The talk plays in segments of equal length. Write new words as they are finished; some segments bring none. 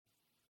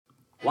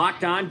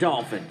Locked On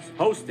Dolphins,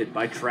 hosted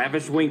by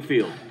Travis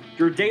Wingfield,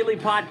 your daily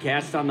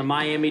podcast on the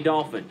Miami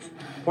Dolphins,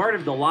 part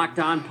of the Locked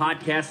On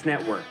Podcast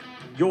Network,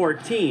 your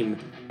team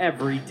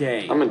every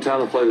day. I'm in town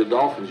to play the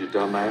Dolphins, you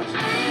dumbass.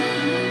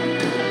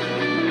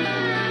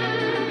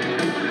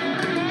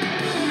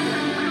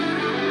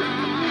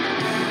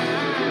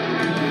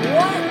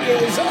 What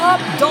is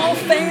up,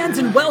 Dolph fans,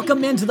 and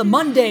welcome into the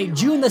Monday,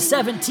 June the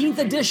 17th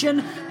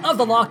edition of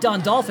the Locked On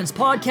Dolphins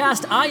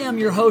podcast. I am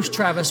your host,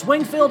 Travis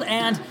Wingfield,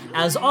 and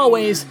as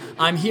always,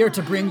 I'm here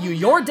to bring you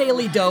your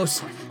daily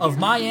dose of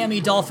Miami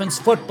Dolphins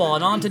football.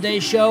 And on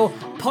today's show,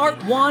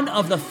 part one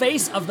of the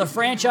Face of the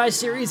Franchise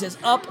series is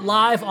up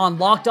live on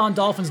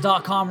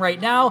LockedOnDolphins.com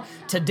right now.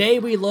 Today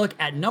we look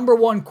at number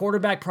one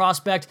quarterback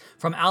prospect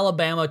from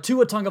Alabama,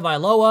 Tua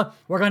Tagovailoa.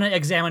 We're going to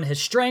examine his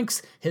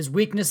strengths, his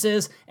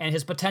weaknesses, and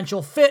his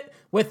potential fit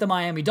with the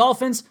Miami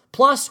Dolphins.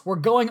 Plus, we're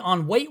going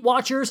on Weight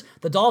Watchers.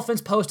 The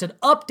Dolphins posted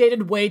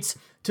updated weights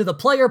to the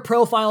player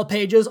profile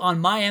pages on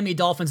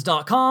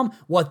MiamiDolphins.com,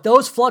 what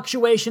those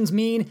fluctuations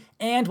mean,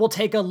 and we'll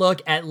take a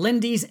look at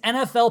Lindy's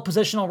NFL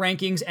positional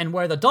rankings and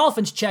where the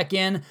Dolphins check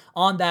in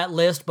on that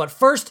list. But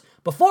first,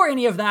 before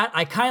any of that,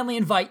 I kindly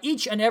invite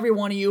each and every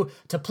one of you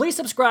to please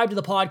subscribe to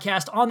the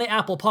podcast on the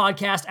Apple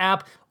Podcast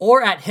app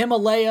or at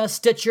Himalaya,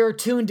 Stitcher,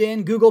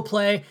 TuneIn, Google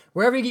Play,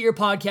 wherever you get your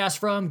podcast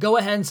from. Go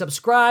ahead and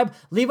subscribe,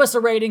 leave us a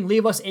rating,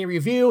 leave us a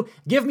review,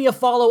 give me a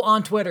follow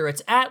on Twitter.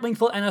 It's at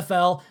Wingfield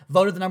NFL,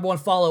 voted the number one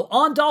follow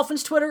on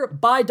Dolphins Twitter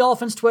by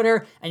Dolphins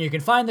Twitter, and you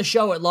can find the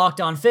show at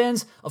Locked On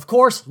Fins. Of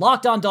course,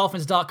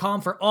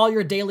 LockedOnDolphins.com for all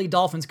your daily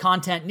Dolphins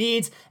content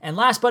needs. And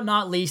last but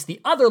not least,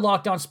 the other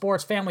Locked On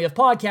Sports family of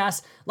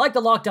podcasts, like the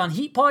Locked On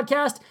Heat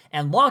podcast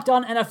and Locked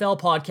On NFL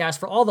podcast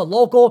for all the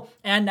local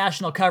and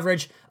national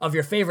coverage of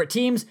your favorite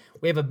teams.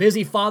 We have a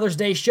busy Father's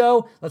Day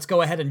show. Let's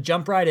go ahead and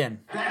jump right in.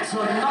 That's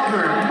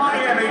another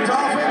Miami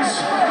Dolphins.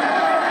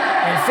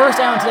 And first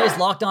out on today's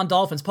Locked On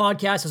Dolphins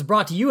podcast is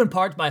brought to you in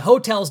part by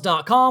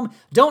Hotels.com.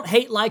 Don't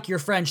hate like your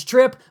French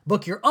trip.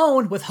 Book your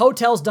own with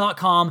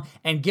Hotels.com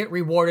and get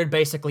rewarded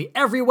basically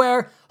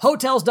everywhere.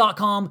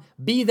 Hotels.com.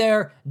 Be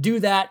there, do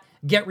that,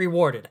 get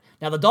rewarded.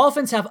 Now, the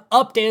Dolphins have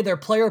updated their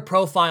player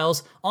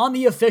profiles on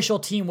the official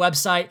team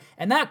website,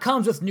 and that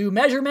comes with new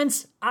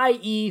measurements,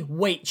 i.e.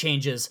 weight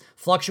changes,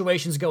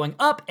 fluctuations going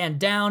up and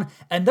down,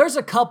 and there's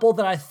a couple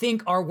that I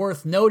think are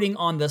worth noting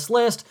on this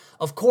list.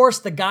 Of course,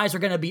 the guys are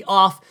going to be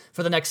off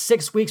for the next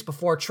 6 weeks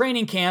before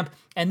training camp,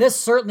 and this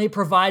certainly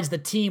provides the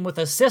team with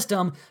a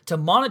system to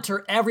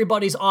monitor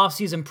everybody's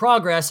offseason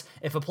progress.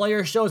 If a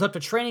player shows up to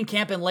training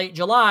camp in late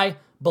July,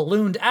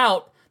 ballooned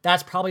out,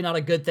 that's probably not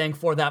a good thing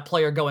for that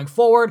player going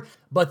forward.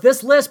 But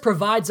this list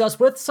provides us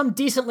with some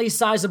decently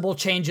sizable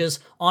changes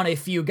on a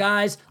few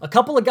guys. A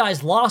couple of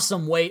guys lost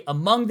some weight,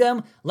 among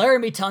them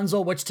Laremy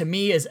Tunsil, which to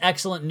me is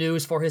excellent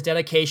news for his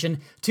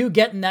dedication to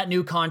getting that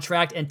new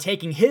contract and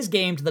taking his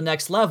game to the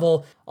next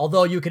level.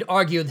 Although you could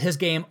argue that his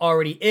game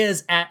already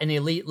is at an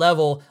elite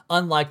level,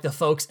 unlike the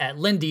folks at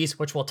Lindy's,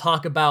 which we'll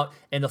talk about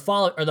in the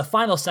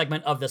final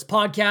segment of this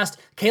podcast.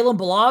 Kalen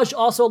Ballage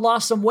also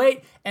lost some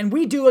weight, and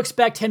we do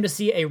expect him to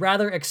see a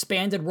rather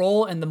expanded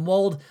role in the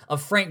mold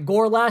of Frank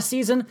Gore last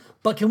season.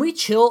 But can we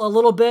chill a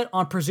little bit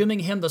on presuming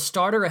him the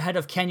starter ahead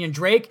of Kenyon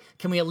Drake?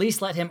 Can we at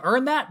least let him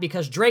earn that?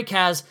 Because Drake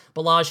has,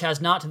 Ballage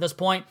has not to this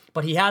point,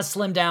 but he has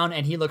slimmed down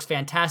and he looks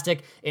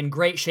fantastic, in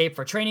great shape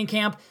for training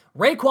camp.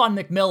 Raekwon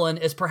McMillan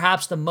is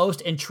perhaps the most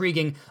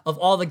intriguing of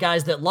all the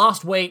guys that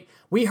lost weight.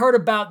 We heard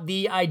about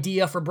the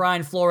idea for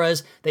Brian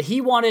Flores that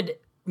he wanted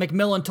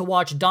McMillan to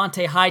watch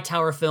Dante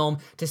Hightower film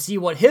to see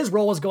what his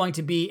role is going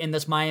to be in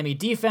this Miami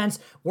defense,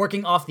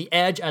 working off the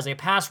edge as a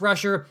pass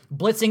rusher,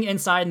 blitzing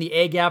inside in the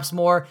A-gaps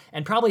more,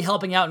 and probably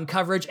helping out in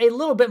coverage a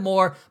little bit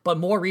more, but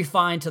more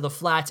refined to the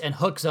flats and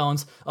hook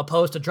zones,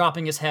 opposed to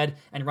dropping his head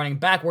and running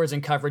backwards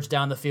in coverage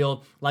down the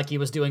field like he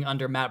was doing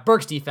under Matt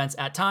Burke's defense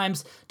at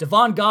times.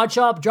 Devon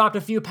Godchop dropped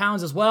a few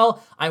pounds as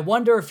well. I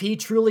wonder if he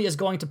truly is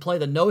going to play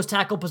the nose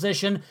tackle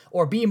position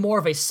or be more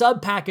of a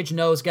sub-package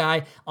nose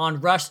guy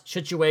on rush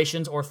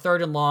situations or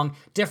third and long.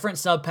 Different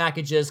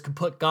sub-packages could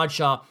put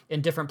Godshaw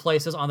in different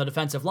places on the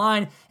defensive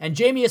line. And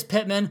Jameis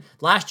Pittman,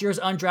 last year's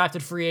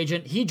undrafted free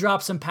agent, he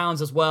dropped some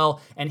pounds as well,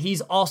 and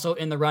he's also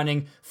in the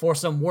running for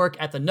some work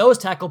at the nose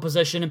tackle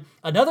position.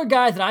 Another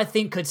guy that I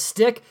think could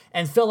stick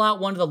and fill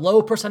out one of the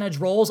low percentage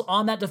roles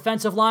on that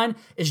defensive line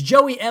is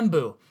Joey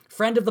Mbu.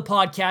 Friend of the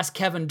podcast,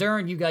 Kevin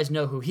Dern, you guys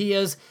know who he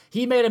is.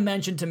 He made a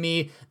mention to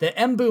me that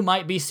Mbu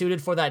might be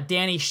suited for that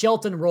Danny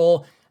Shelton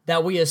role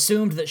that we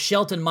assumed that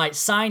Shelton might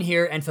sign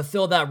here and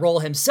fulfill that role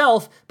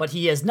himself, but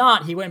he is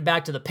not. He went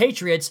back to the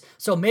Patriots,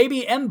 so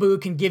maybe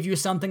Mbu can give you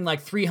something like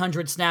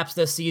 300 snaps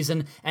this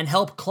season and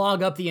help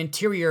clog up the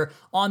interior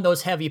on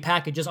those heavy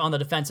packages on the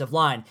defensive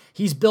line.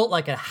 He's built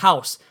like a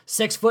house,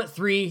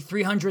 6'3",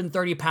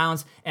 330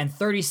 pounds, and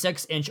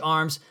 36-inch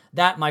arms.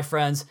 That, my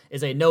friends,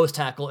 is a nose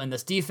tackle in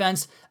this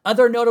defense.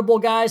 Other notable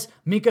guys,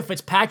 Minkah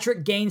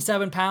Fitzpatrick gained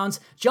 7 pounds.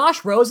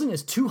 Josh Rosen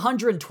is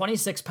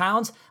 226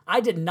 pounds.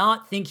 I did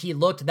not think he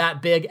looked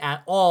that big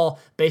at all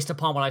based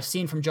upon what I've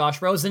seen from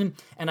Josh Rosen,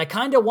 and I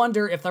kind of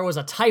wonder if there was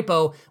a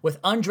typo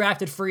with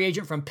undrafted free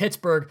agent from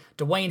Pittsburgh,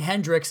 Dwayne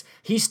Hendricks.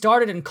 He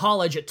started in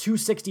college at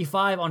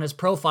 265 on his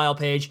profile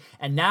page,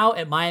 and now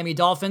at Miami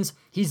Dolphins,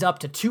 he's up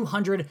to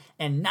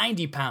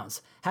 290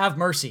 pounds. Have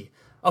mercy.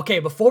 Okay,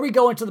 before we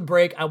go into the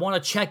break, I want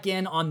to check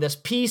in on this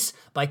piece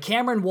by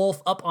Cameron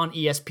Wolfe up on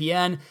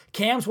ESPN.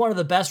 Cam's one of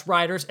the best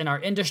writers in our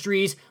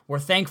industries. We're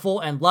thankful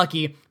and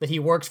lucky that he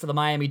works for the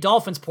Miami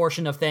Dolphins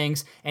portion of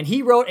things, and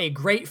he wrote a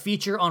great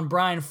feature on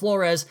Brian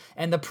Flores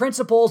and the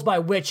principles by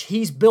which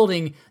he's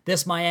building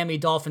this Miami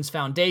Dolphins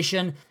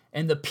foundation.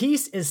 And the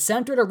piece is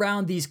centered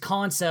around these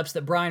concepts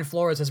that Brian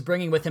Flores is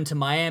bringing with him to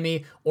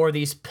Miami, or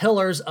these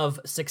pillars of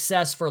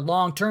success for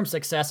long-term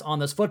success on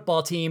this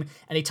football team.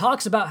 And he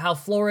talks about how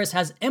Flores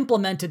has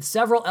implemented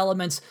several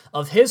elements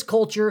of his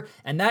culture,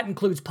 and that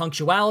includes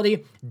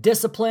punctuality,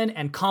 discipline,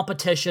 and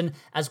competition,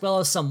 as well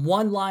as some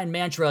one-line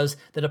mantras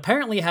that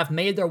apparently have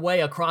made their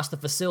way across the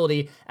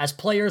facility as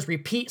players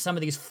repeat some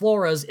of these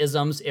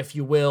Flores-isms, if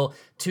you will,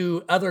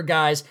 to other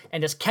guys,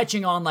 and it's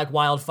catching on like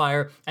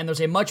wildfire. And there's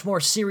a much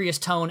more serious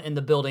tone in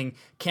the building,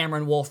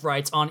 Cameron Wolfe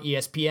writes on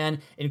ESPN,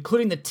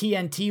 including the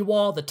TNT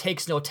wall, the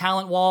takes no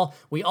talent wall.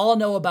 We all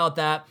know about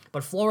that,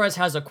 but Flores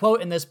has a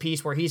quote in this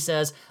piece where he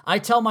says, "I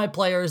tell my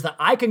players that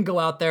I can go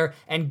out there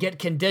and get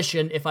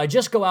conditioned if I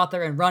just go out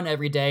there and run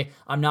every day.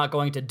 I'm not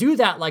going to do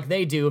that like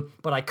they do,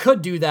 but I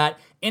could do that.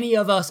 Any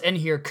of us in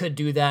here could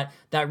do that.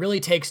 That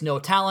really takes no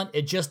talent.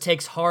 It just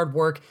takes hard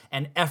work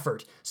and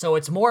effort." So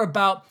it's more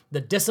about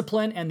the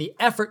discipline and the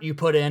effort you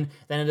put in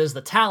than it is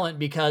the talent,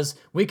 because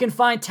we can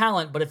find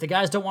talent, but if the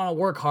guys don't want to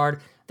work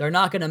hard, they're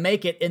not going to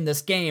make it in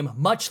this game,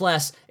 much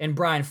less in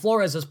Brian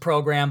Flores'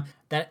 program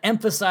that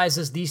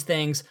emphasizes these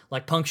things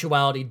like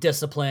punctuality,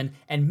 discipline,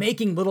 and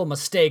making little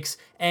mistakes.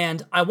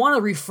 And I want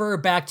to refer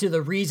back to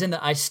the reason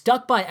that I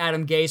stuck by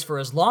Adam Gase for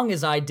as long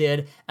as I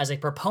did as a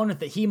proponent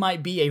that he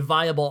might be a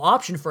viable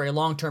option for a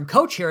long-term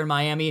coach here in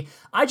Miami.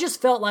 I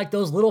just felt like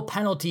those little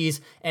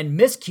penalties and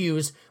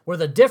miscues were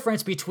the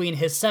difference between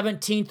his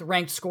 17th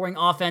ranked scoring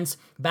offense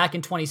back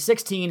in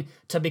 2016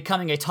 to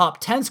becoming a top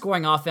 10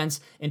 scoring offense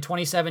in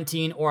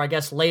 2017, or I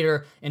guess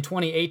later in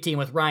 2018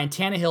 with Ryan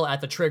Tannehill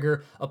at the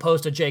trigger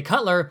opposed to Jay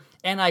Cutler,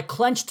 and I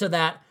clenched to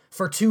that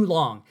for too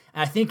long.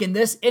 And I think in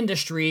this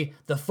industry,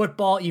 the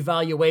football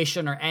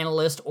evaluation or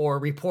analyst or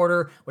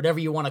reporter, whatever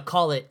you want to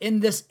call it,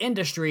 in this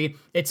industry,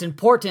 it's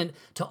important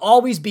to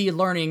always be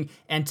learning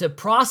and to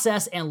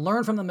process and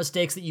learn from the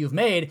mistakes that you've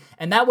made.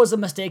 And that was a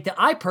mistake that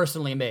I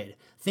personally made,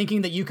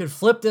 thinking that you could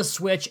flip this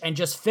switch and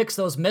just fix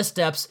those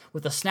missteps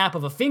with the snap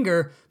of a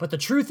finger. But the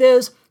truth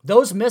is,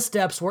 those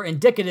missteps were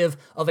indicative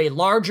of a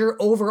larger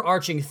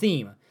overarching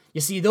theme. You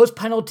see, those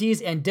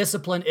penalties and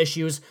discipline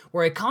issues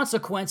were a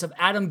consequence of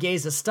Adam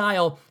Gase's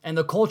style and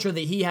the culture that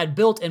he had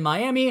built in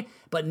Miami,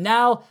 but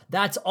now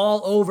that's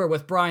all over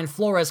with Brian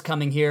Flores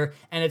coming here,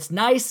 and it's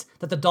nice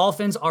that the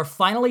Dolphins are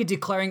finally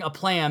declaring a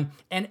plan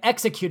and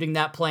executing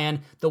that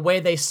plan the way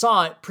they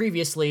saw it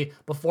previously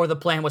before the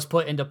plan was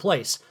put into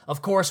place.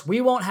 Of course, we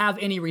won't have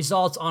any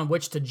results on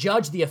which to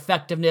judge the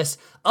effectiveness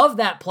of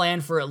that plan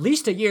for at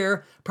least a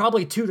year,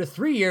 probably 2 to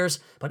 3 years,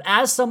 but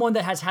as someone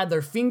that has had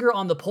their finger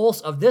on the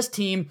pulse of this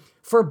team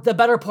for the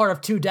better part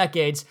of 2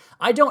 decades,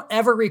 I don't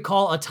ever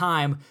recall a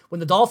time when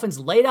the Dolphins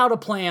laid out a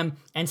plan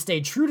and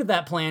stayed true to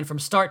that plan from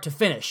start to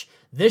finish.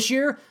 This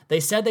year, they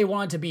said they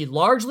wanted to be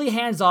largely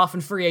hands-off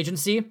in free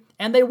agency,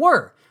 and they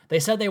were. They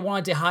said they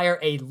wanted to hire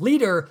a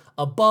leader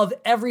above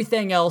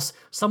everything else,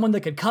 someone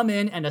that could come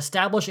in and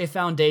establish a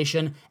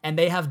foundation, and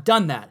they have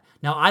done that.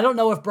 Now, I don't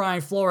know if Brian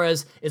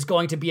Flores is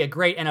going to be a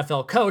great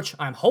NFL coach.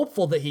 I'm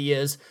hopeful that he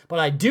is, but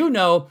I do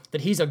know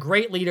that he's a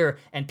great leader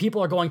and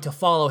people are going to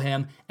follow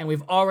him, and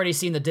we've already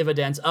seen the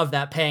dividends of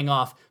that paying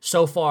off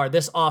so far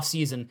this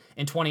offseason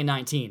in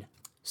 2019.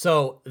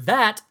 So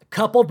that,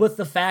 coupled with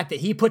the fact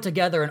that he put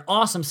together an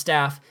awesome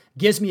staff,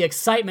 gives me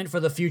excitement for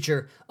the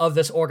future of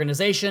this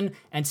organization.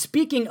 And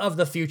speaking of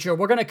the future,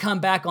 we're going to come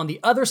back on the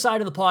other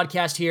side of the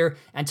podcast here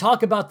and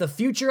talk about the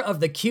future of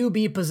the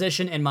QB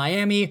position in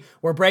Miami.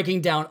 We're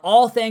breaking down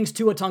all things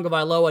Tua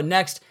Tagovailoa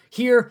next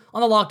here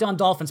on the Locked On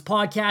Dolphins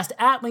podcast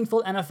at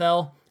Wingfield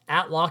NFL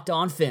at Locked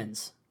On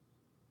Fins.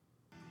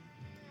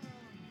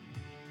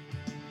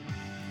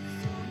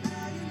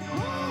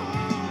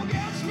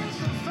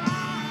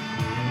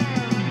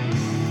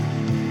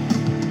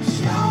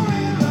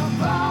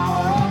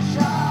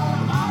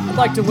 I'd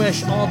like to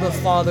wish all the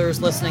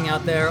fathers listening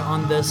out there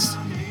on this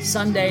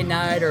Sunday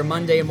night or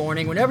Monday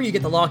morning, whenever you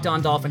get the Locked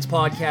On Dolphins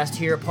podcast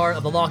here, part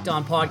of the Locked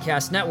On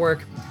Podcast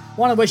Network, I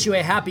want to wish you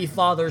a happy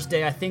Father's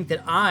Day. I think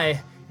that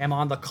I am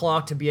on the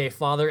clock to be a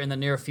father in the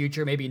near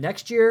future, maybe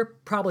next year,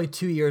 probably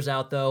 2 years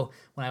out though,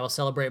 when I will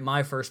celebrate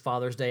my first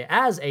Father's Day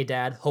as a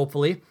dad,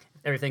 hopefully.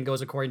 Everything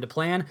goes according to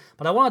plan.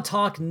 But I want to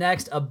talk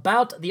next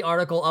about the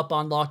article up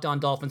on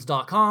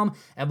LockedOnDolphins.com.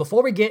 And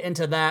before we get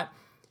into that,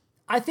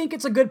 I think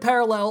it's a good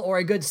parallel or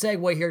a good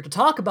segue here to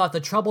talk about the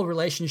troubled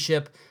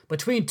relationship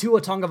between Tua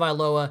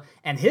Tagovailoa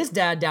and his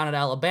dad down at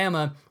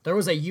Alabama. There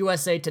was a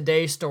USA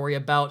Today story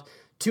about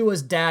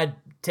Tua's dad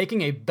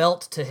taking a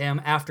belt to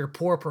him after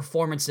poor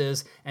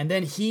performances, and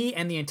then he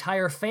and the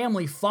entire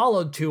family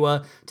followed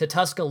Tua to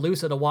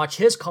Tuscaloosa to watch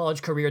his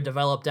college career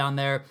develop down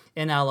there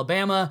in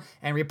Alabama,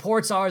 and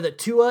reports are that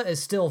Tua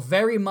is still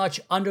very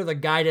much under the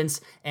guidance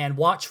and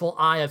watchful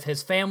eye of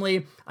his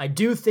family. I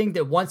do think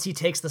that once he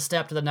takes the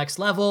step to the next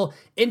level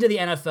into the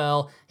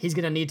NFL, he's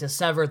going to need to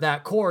sever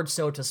that cord,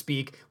 so to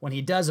speak, when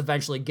he does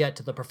eventually get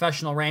to the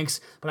professional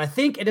ranks, but I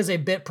think it is a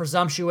bit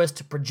presumptuous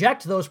to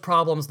project those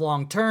problems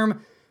long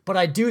term, but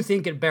I do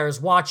think it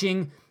bears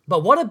watching.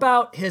 But what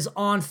about his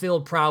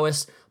on-field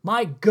prowess?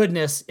 My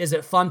goodness, is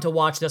it fun to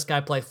watch this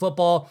guy play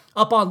football.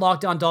 Up on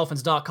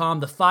LockedOnDolphins.com,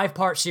 the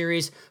 5-part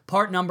series,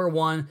 part number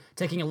 1,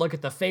 taking a look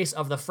at the face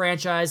of the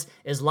franchise,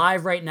 is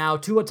live right now,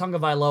 Tua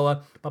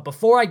Tagovailoa. But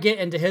before I get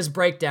into his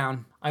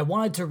breakdown, I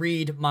wanted to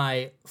read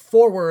my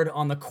foreword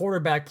on the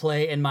quarterback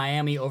play in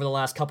Miami over the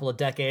last couple of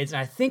decades,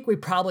 and I think we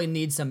probably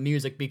need some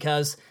music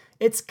because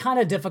it's kind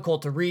of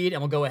difficult to read,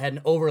 and we'll go ahead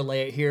and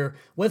overlay it here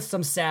with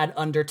some sad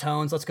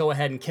undertones. Let's go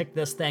ahead and kick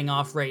this thing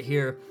off right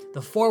here.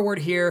 The foreword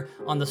here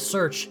on the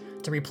search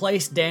to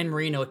replace Dan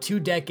Marino 2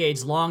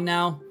 decades long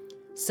now.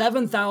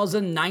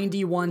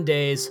 7,091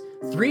 days,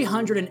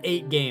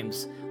 308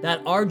 games.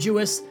 That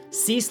arduous,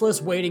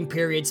 ceaseless waiting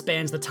period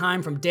spans the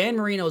time from Dan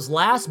Marino's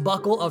last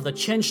buckle of the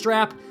chin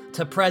strap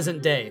to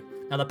present day.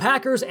 Now, the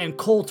Packers and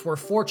Colts were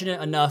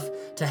fortunate enough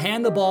to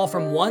hand the ball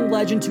from one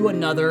legend to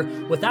another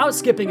without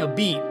skipping a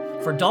beat.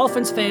 For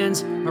Dolphins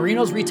fans,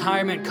 Marino's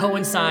retirement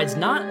coincides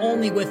not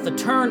only with the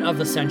turn of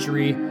the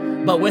century,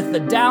 but with the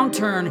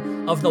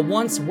downturn of the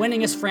once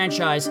winningest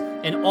franchise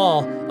in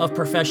all of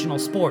professional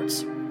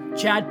sports.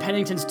 Chad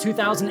Pennington's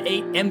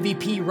 2008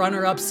 MVP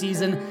runner-up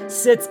season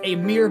sits a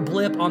mere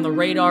blip on the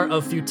radar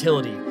of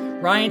futility.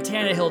 Ryan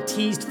Tannehill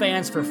teased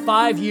fans for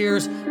 5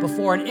 years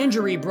before an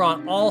injury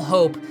brought all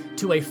hope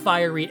to a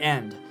fiery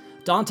end.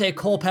 Dante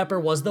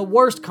Culpepper was the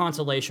worst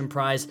consolation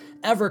prize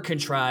ever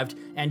contrived,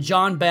 and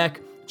John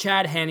Beck,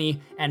 Chad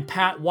Henne, and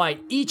Pat White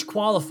each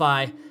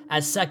qualify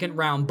as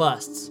second-round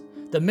busts.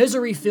 The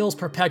misery feels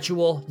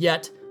perpetual,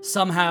 yet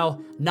somehow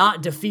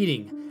not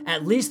defeating.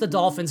 At least the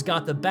Dolphins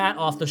got the bat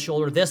off the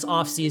shoulder this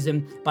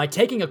offseason by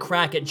taking a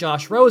crack at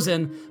Josh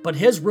Rosen, but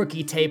his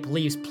rookie tape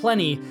leaves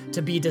plenty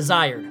to be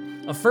desired.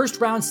 A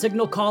first-round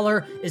signal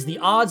caller is the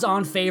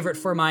odds-on favorite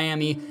for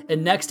Miami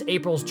in next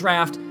April's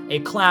draft, a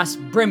class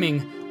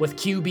brimming with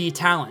QB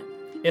talent.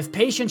 If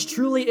patience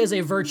truly is a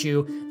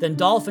virtue, then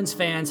Dolphins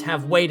fans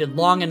have waited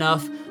long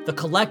enough. The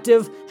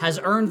collective has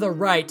earned the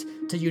right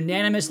to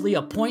unanimously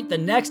appoint the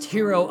next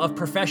hero of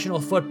professional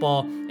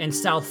football in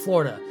South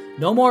Florida.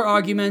 No more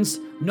arguments,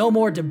 no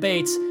more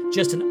debates,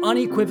 just an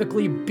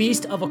unequivocally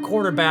beast of a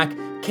quarterback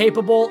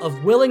capable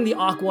of willing the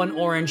aqua and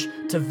orange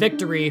to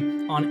victory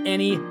on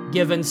any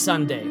given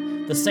Sunday,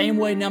 the same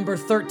way number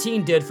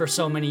 13 did for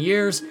so many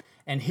years.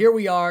 And here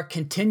we are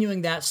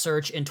continuing that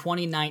search in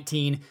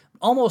 2019,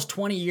 almost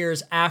 20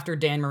 years after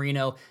Dan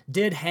Marino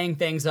did hang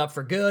things up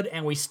for good,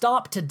 and we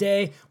stop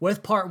today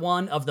with part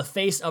 1 of the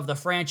Face of the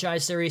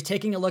Franchise series,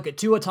 taking a look at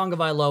Tua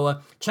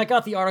Tagovailoa. Check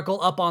out the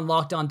article up on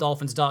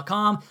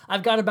LockedOnDolphins.com.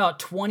 I've got about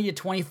 20 to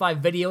 25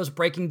 videos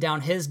breaking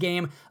down his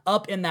game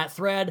up in that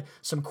thread.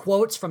 Some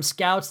quotes from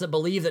scouts that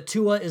believe that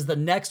Tua is the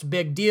next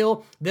big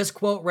deal. This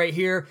quote right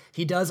here: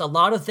 he does a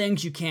lot of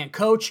things you can't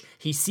coach.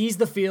 He sees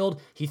the field.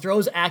 He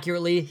throws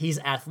accurately. He's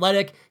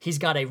athletic. He's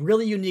got a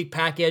really unique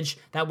package.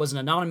 That was an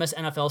anonymous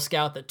NFL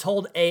scout that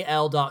told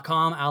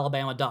AL.com,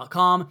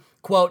 Alabama.com,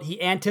 quote,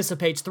 he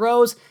anticipates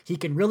throws. He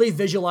can really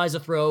visualize a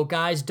throw.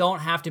 Guys don't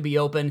have to be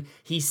open.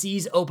 He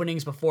sees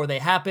openings before they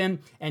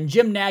happen. And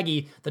Jim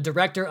Nagy, the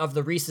director of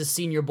the Reese's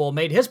Senior Bowl,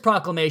 made his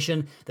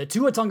proclamation that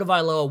Tua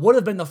Tagovailoa would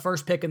have been the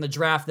first pick in the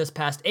draft this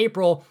past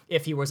April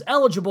if he was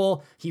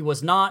eligible. He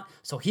was not,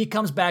 so he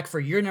comes back for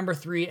year number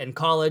 3 in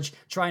college,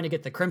 trying to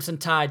get the Crimson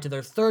Tide to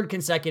their 3rd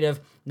consecutive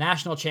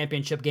national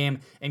championship game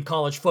in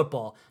college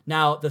football.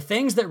 Now, the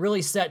things that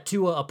really set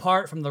Tua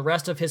apart from the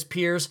rest of his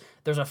peers,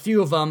 there's a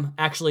few of them,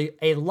 actually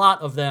a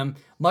lot of them,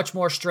 much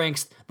more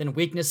strengths than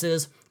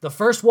weaknesses. The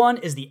first one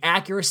is the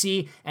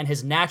accuracy and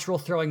his natural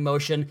throwing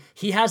motion.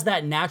 He has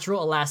that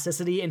natural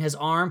elasticity in his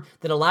arm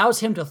that allows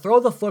him to throw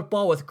the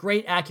football with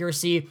great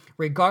accuracy,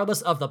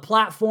 regardless of the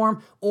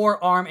platform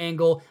or arm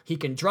angle. He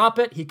can drop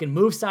it, he can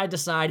move side to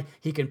side,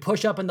 he can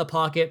push up in the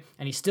pocket,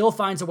 and he still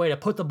finds a way to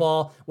put the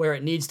ball where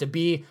it needs to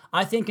be.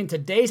 I think in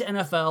today's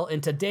NFL,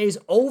 in today's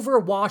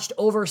overwatched,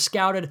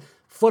 over-scouted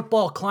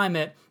football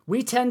climate,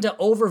 we tend to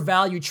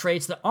overvalue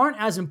traits that aren't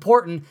as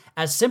important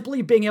as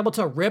simply being able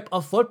to rip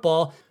a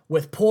football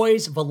with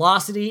poise,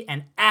 velocity,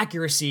 and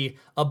accuracy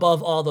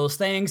above all those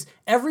things.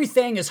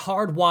 Everything is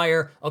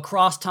hardwired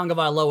across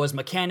Tagovailoa's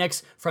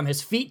mechanics, from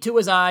his feet to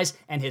his eyes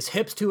and his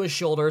hips to his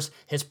shoulders.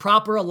 His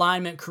proper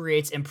alignment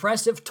creates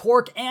impressive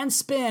torque and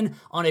spin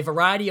on a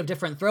variety of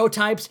different throw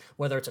types,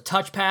 whether it's a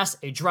touch pass,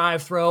 a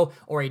drive throw,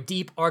 or a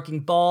deep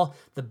arcing ball.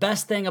 The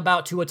best thing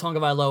about Tua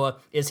Tagovailoa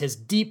is his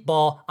deep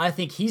ball. I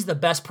think he's the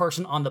best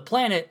person on the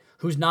planet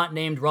who's not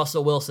named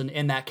Russell Wilson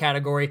in that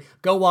category.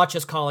 Go watch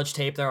his college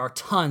tape. There are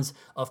tons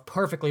of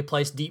perfectly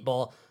placed deep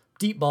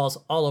balls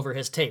all over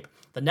his tape.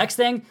 The next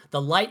thing, the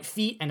light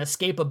feet and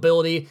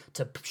escapability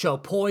to show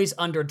poise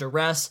under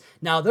duress.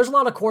 Now, there's a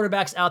lot of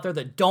quarterbacks out there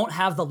that don't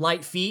have the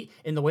light feet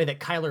in the way that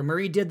Kyler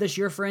Murray did this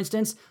year, for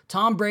instance.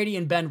 Tom Brady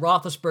and Ben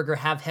Roethlisberger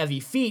have heavy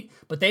feet,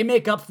 but they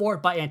make up for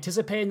it by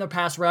anticipating the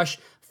pass rush,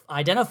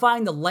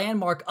 identifying the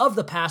landmark of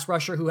the pass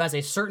rusher who has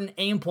a certain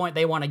aim point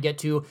they want to get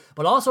to,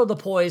 but also the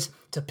poise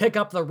to pick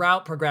up the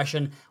route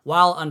progression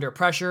while under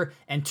pressure.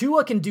 And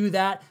Tua can do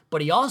that,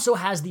 but he also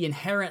has the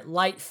inherent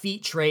light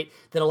feet trait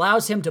that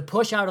allows him to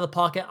push out of the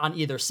pocket on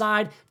either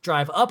side,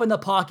 drive up in the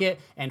pocket,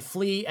 and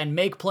flee and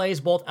make plays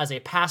both as a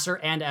passer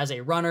and as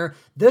a runner.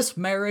 This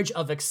marriage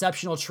of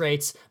exceptional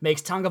traits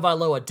makes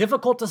Tagovailoa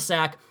difficult to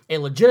sack, a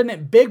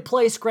legitimate big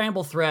play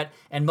scramble threat,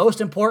 and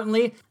most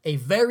importantly, a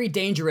very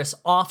dangerous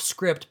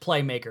off-script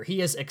playmaker. He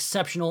is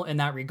exceptional in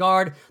that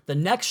regard. The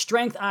next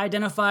strength I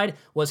identified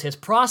was his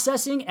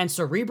processing and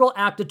cerebral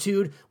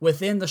aptitude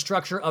within the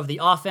structure of the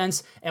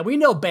offense. And we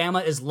know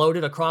Bama is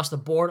loaded across the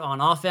board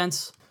on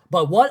offense.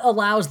 But what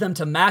allows them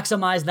to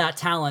maximize that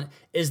talent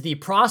is the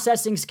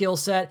processing skill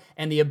set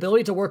and the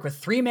ability to work with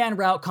three-man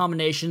route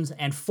combinations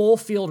and full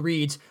field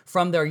reads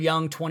from their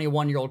young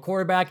 21-year-old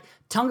quarterback.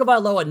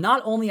 Tagovailoa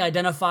not only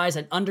identifies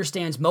and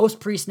understands most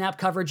pre-snap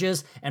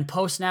coverages and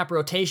post-snap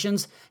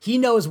rotations, he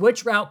knows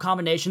which route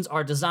combinations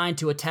are designed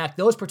to attack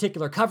those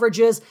particular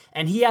coverages,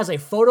 and he has a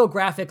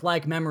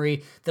photographic-like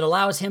memory that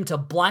allows him to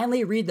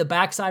blindly read the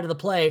backside of the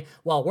play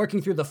while working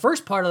through the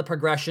first part of the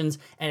progressions,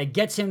 and it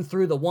gets him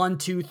through the 1,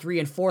 2, 3,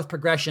 and 4th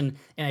progression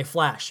in a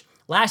flash.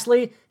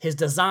 Lastly, his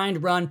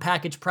designed run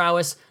package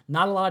prowess.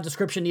 Not a lot of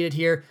description needed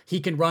here. He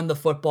can run the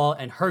football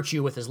and hurt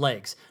you with his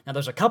legs. Now,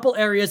 there's a couple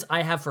areas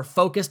I have for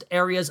focused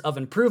areas of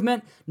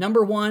improvement.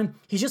 Number one,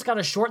 he's just got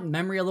a shortened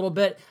memory a little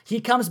bit. He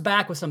comes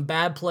back with some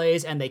bad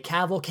plays and they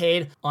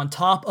cavalcade on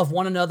top of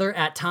one another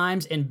at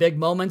times in big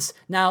moments.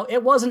 Now,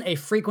 it wasn't a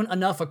frequent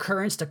enough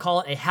occurrence to call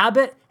it a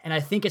habit, and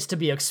I think it's to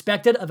be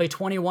expected of a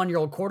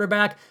 21-year-old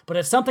quarterback, but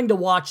it's something to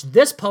watch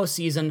this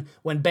postseason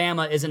when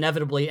Bama is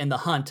inevitably in the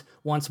hunt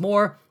once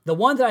more. The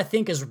one that I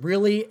think is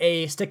really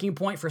a sticking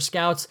point for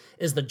scouts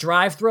is the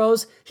drive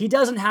throws. He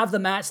doesn't have the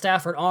Matt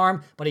Stafford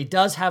arm, but he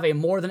does have a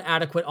more than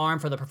adequate arm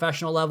for the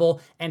professional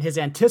level, and his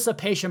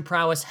anticipation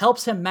prowess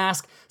helps him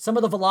mask some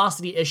of the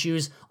velocity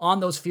issues on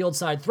those field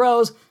side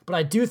throws, but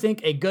I do think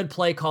a good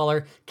play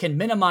caller can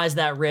minimize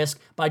that risk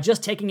by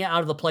just taking it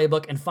out of the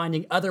playbook and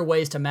finding other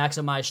ways to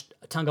maximize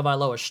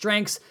Tagovailoa's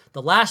strengths.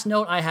 The last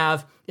note I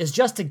have is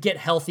just to get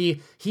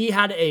healthy. He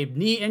had a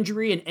knee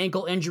injury and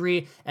ankle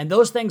injury, and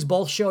those things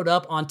both showed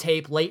up on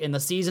tape late in the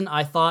season,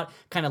 I thought,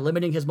 kind of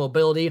limiting his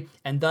mobility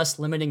and thus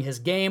limiting his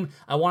game.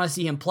 I want to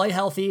see him play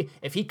healthy.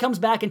 If he comes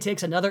back and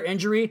takes another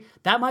injury,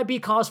 that might be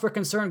cause for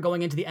concern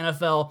going into the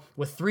NFL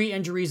with 3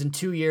 injuries in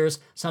 2 years,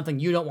 something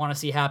you don't want to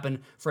see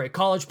happen for a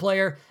college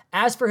player.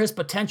 As for his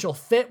potential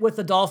fit with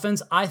the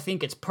Dolphins, I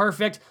think it's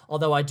perfect,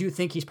 although I do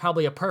think he's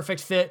probably a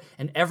perfect fit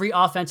in every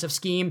offensive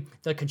scheme.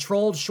 The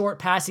controlled short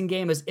passing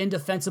game is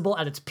indefensible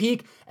at its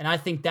peak, and I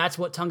think that's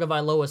what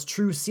Tagovailoa's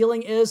true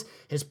ceiling is.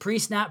 His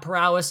pre-snap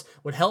prowess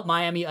would help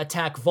Miami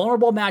attack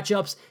vulnerable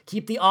matchups,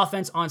 keep the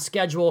offense on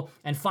schedule,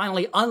 and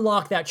finally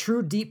unlock that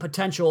true deep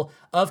potential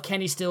of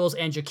Kenny Stills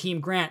and Jakeem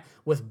Grant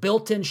with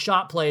built-in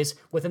shot plays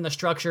within the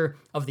structure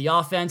of the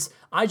offense.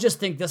 I just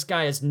think this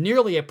guy is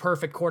nearly a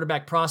perfect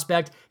quarterback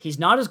prospect. He's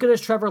not as good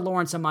as Trevor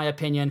Lawrence in my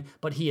opinion,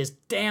 but he is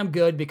damn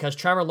good because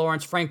Trevor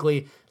Lawrence,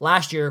 frankly,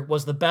 last year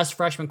was the best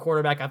freshman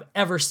quarterback I've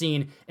ever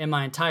seen in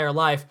my entire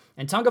life.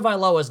 And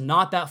Tagovailoa is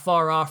not that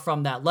far off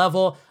from that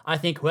level. I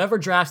think whoever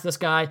drafts this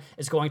guy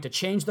is going to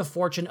change the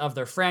fortune of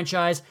their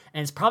franchise,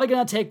 and it's probably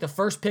going to take the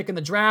first pick in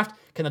the draft.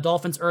 Can the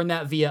Dolphins earn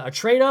that via a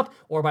trade-up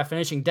or by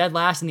finishing dead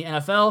last in the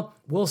NFL?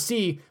 We'll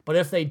see, but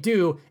if they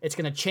do, it's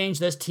going to change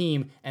this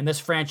team and this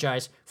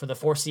franchise for the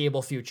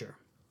foreseeable future.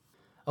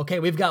 Okay,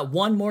 we've got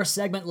one more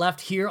segment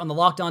left here on the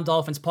Locked On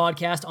Dolphins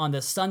podcast on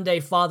this Sunday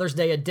Father's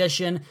Day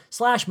edition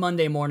 /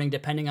 Monday morning,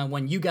 depending on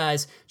when you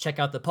guys check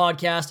out the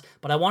podcast.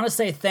 But I want to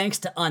say thanks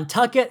to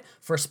Untuck It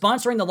for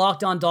sponsoring the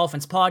Locked On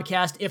Dolphins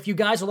podcast. If you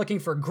guys are looking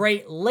for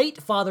great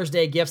late Father's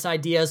Day gifts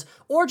ideas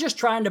or just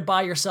trying to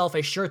buy yourself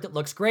a shirt that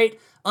looks great,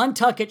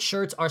 Untuck It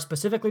shirts are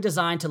specifically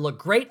designed to look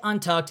great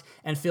untucked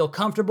and feel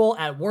comfortable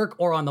at work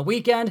or on the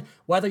weekend.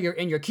 Whether you're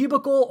in your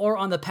cubicle or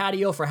on the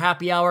patio for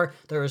happy hour,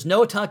 there is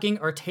no tucking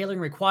or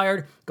tailoring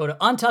required. Go to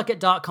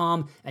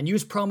untuckit.com and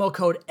use promo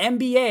code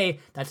NBA,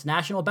 that's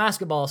National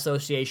Basketball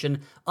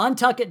Association,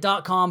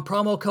 untuckit.com,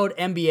 promo code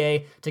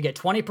NBA to get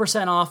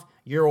 20% off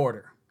your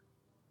order.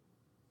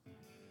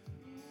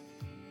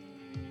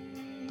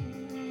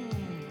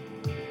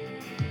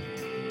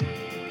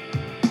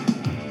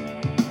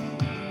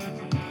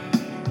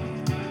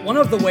 One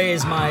of the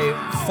ways my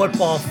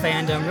football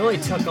fandom really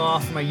took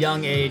off from a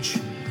young age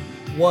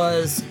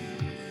was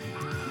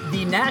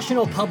the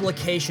national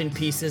publication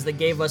pieces that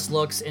gave us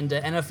looks into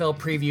NFL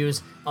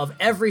previews of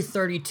every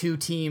 32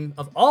 team,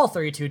 of all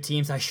 32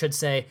 teams, I should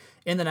say,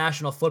 in the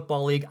National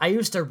Football League. I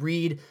used to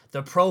read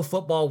the Pro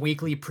Football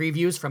Weekly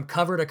previews from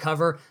cover to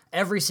cover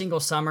every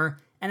single summer.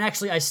 And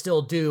actually, I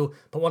still do.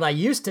 But what I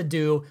used to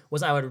do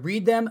was I would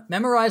read them,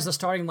 memorize the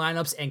starting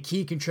lineups and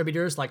key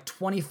contributors, like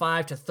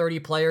 25 to 30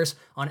 players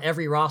on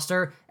every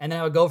roster. And then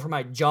I would go for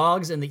my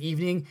jogs in the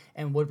evening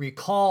and would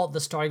recall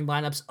the starting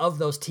lineups of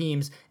those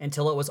teams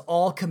until it was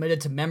all committed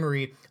to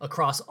memory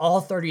across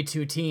all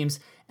 32 teams.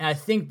 And I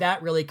think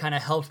that really kind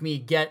of helped me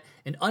get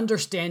an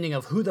understanding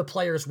of who the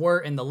players were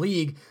in the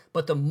league.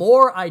 But the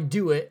more I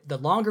do it, the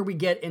longer we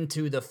get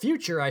into the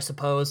future, I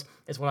suppose,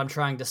 is what I'm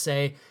trying to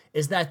say,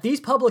 is that these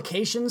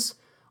publications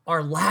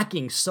are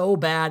lacking so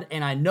bad.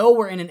 And I know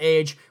we're in an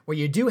age where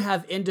you do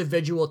have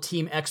individual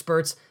team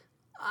experts.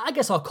 I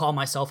guess I'll call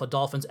myself a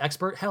Dolphins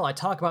expert. Hell, I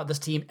talk about this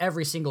team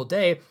every single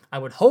day. I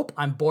would hope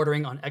I'm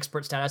bordering on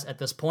expert status at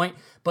this point.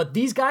 But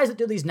these guys that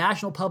do these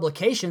national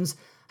publications,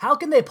 how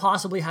can they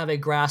possibly have a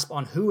grasp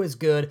on who is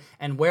good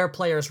and where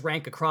players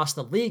rank across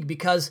the league?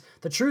 Because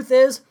the truth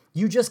is,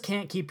 you just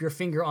can't keep your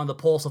finger on the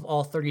pulse of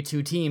all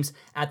 32 teams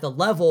at the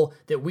level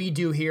that we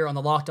do here on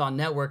the Locked On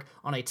Network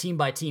on a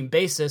team-by-team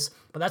basis.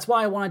 But that's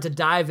why I wanted to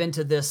dive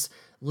into this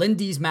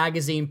Lindy's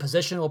Magazine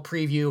positional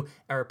preview,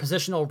 or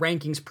positional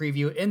rankings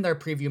preview in their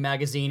preview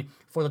magazine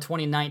for the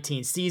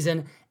 2019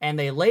 season. And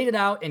they laid it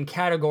out in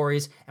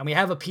categories. And we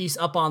have a piece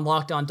up on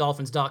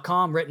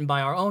LockedOnDolphins.com written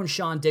by our own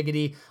Sean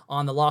Diggity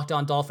on the Locked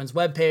On Dolphins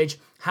webpage.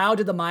 How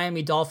did the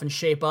Miami Dolphins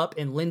shape up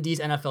in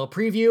Lindy's NFL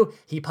preview?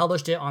 He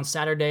published it on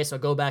Saturday, so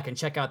go back and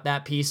check out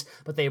that piece.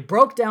 But they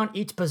broke down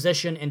each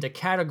position into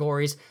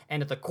categories,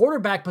 and at the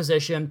quarterback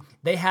position,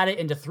 they had it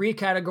into 3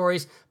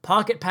 categories: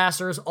 pocket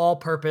passers,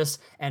 all-purpose,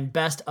 and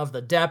best of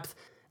the depth.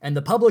 And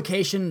the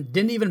publication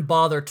didn't even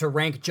bother to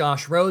rank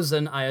Josh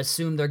Rosen. I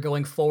assume they're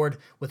going forward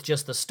with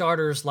just the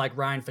starters like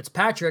Ryan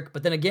Fitzpatrick.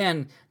 But then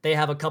again, they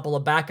have a couple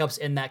of backups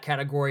in that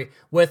category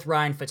with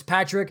Ryan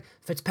Fitzpatrick.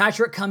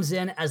 Fitzpatrick comes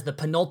in as the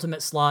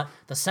penultimate slot,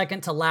 the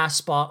second to last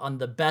spot on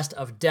the best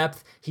of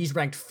depth. He's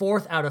ranked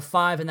 4th out of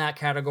 5 in that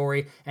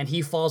category, and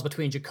he falls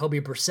between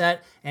Jacoby Brissett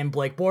and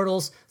Blake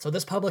Bortles. So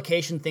this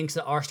publication thinks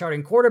that our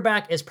starting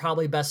quarterback is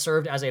probably best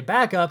served as a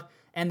backup.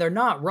 And they're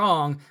not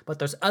wrong, but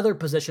there's other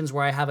positions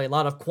where I have a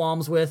lot of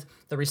qualms with.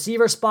 The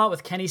receiver spot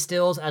with Kenny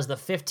Stills as the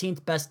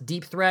 15th best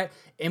deep threat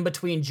in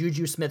between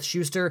Juju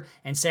Smith-Schuster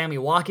and Sammy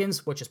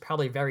Watkins, which is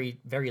probably very,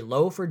 very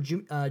low for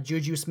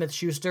Juju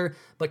Smith-Schuster,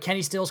 but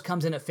Kenny Stills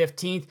comes in at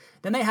 15th.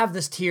 Then they have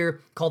this tier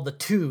called the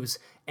twos,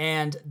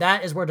 and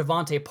that is where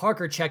Devontae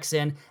Parker checks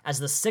in as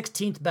the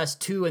 16th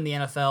best 2 in the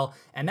NFL.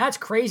 And that's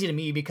crazy to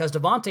me because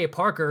Devontae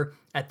Parker,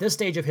 at this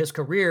stage of his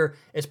career,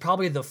 is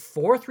probably the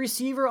 4th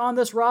receiver on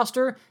this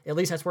roster. At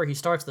least that's where he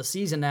starts the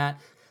season at.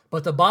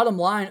 But the bottom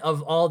line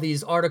of all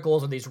these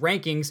articles or these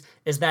rankings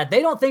is that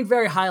they don't think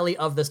very highly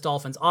of this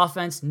Dolphins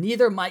offense.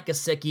 Neither Mike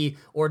Gesicki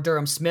or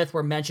Durham Smith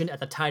were mentioned at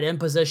the tight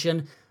end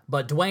position.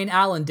 But Dwayne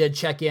Allen did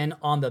check in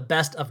on the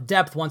best of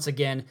depth once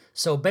again.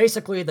 So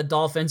basically, the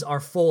Dolphins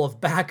are full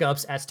of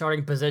backups at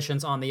starting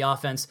positions on the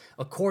offense,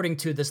 according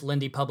to this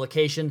Lindy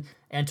publication.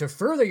 And to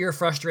further your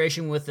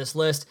frustration with this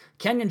list,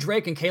 Kenyon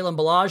Drake and Kalen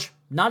Ballage,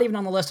 not even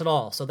on the list at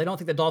all. So they don't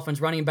think the Dolphins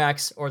running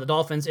backs, or the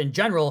Dolphins in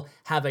general,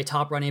 have a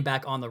top running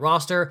back on the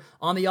roster.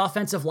 On the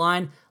offensive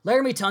line,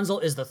 Laramie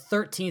Tunsil is the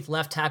 13th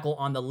left tackle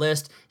on the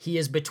list. He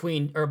is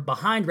behind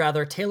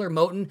Taylor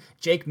Moton,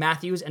 Jake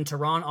Matthews, and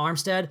Teron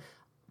Armstead.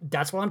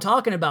 That's what I'm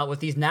talking about with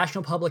these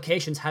national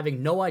publications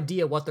having no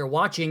idea what they're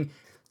watching.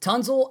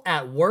 Tunsil,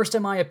 at worst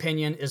in my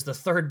opinion, is the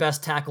 3rd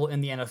best tackle in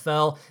the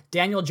NFL.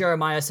 Daniel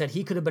Jeremiah said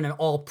he could have been an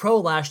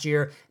All-Pro last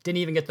year, didn't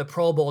even get the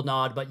Pro Bowl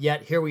nod, but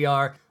yet here we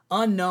are,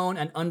 unknown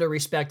and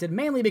under-respected,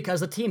 mainly because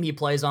the team he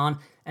plays on.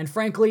 And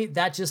frankly,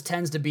 that just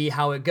tends to be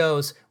how it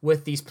goes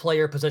with these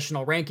player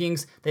positional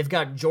rankings. They've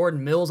got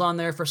Jordan Mills on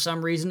there for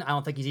some reason. I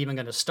don't think he's even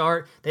going to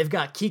start. They've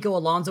got Kiko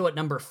Alonso at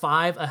number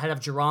 5 ahead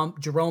of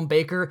Jerome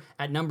Baker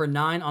at number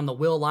 9 on the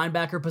will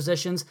linebacker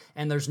positions.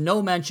 And there's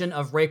no mention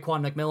of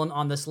Raekwon McMillan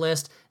on this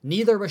list.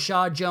 Neither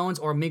Rashad Jones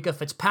or Minkah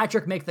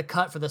Fitzpatrick make the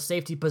cut for the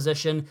safety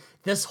position.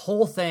 This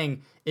whole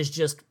thing is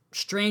just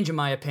strange in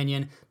my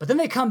opinion. But then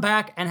they come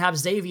back and have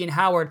Xavier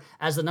Howard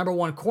as the number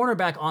 1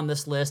 cornerback on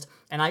this list.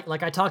 And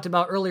like I talked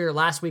about earlier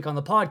last week on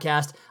the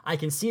podcast, I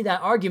can see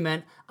that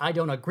argument. I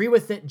don't agree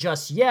with it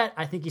just yet.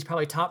 I think he's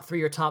probably top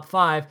 3 or top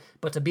 5.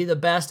 But to be the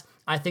best,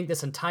 I think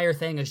this entire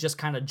thing is just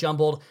kind of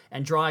jumbled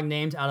and drawing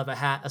names out of a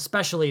hat,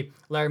 especially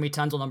Laramie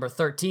Tunsil, number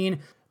 13.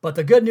 But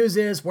the good news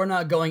is we're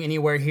not going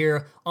anywhere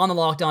here on the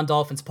Locked On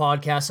Dolphins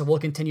podcast, so we'll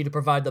continue to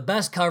provide the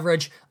best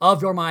coverage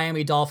of your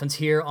Miami Dolphins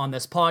here on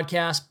this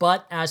podcast.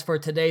 But as for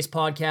today's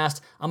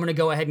podcast, I'm going to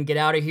go ahead and get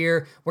out of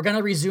here. We're going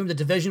to resume the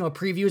divisional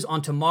previews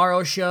on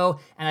tomorrow's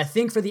show, and I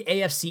think for the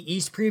AFC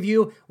East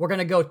preview, we're going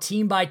to go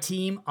team by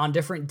team on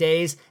different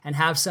days and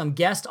have some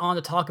guests on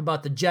to talk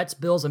about the Jets,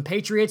 Bills, and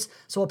Patriots.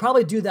 So we'll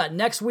probably do that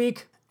next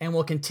week. and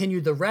we'll continue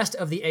the rest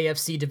of the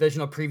AFC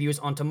divisional previews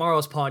on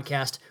tomorrow's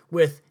podcast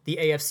with the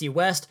AFC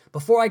West.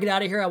 Before I get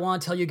out of here, I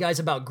want to tell you guys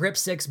about Grip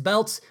 6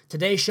 belts.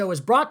 Today's show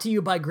is brought to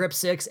you by Grip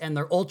 6 and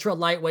their ultra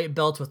lightweight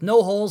belts with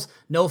no holes,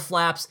 no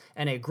flaps,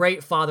 and a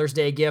great Father's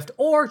Day gift,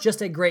 or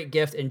just a great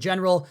gift in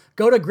general.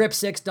 Go to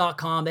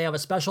grip6.com. They have a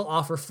special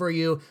offer for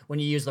you when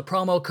you use the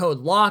promo code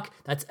LOCK.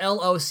 That's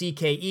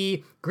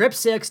LOCKE.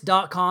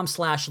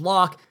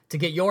 grip6.com/lock to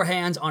get your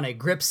hands on a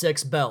Grip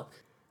 6 belt.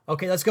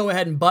 Okay, let's go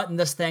ahead and button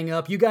this thing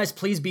up. You guys,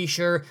 please be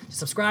sure to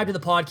subscribe to the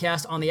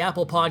podcast on the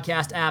Apple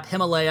Podcast app,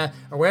 Himalaya,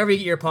 or wherever you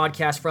get your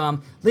podcast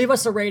from. Leave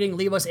us a rating,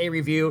 leave us a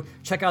review.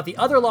 Check out the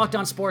other Locked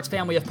On Sports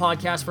family of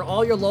podcasts for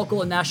all your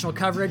local and national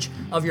coverage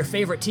of your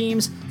favorite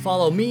teams.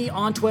 Follow me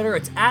on Twitter.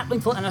 It's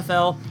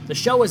 @LingfieldNFL. The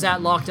show is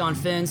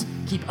 @LockedOnFins.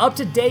 Keep up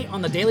to date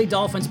on the Daily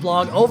Dolphins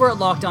blog over at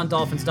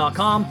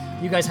LockedOnDolphins.com.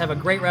 You guys have a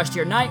great rest of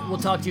your night. We'll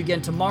talk to you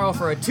again tomorrow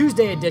for a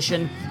Tuesday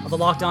edition of the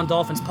Locked On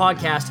Dolphins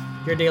podcast,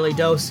 your daily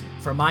dose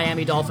for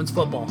Miami Dolphins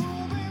football.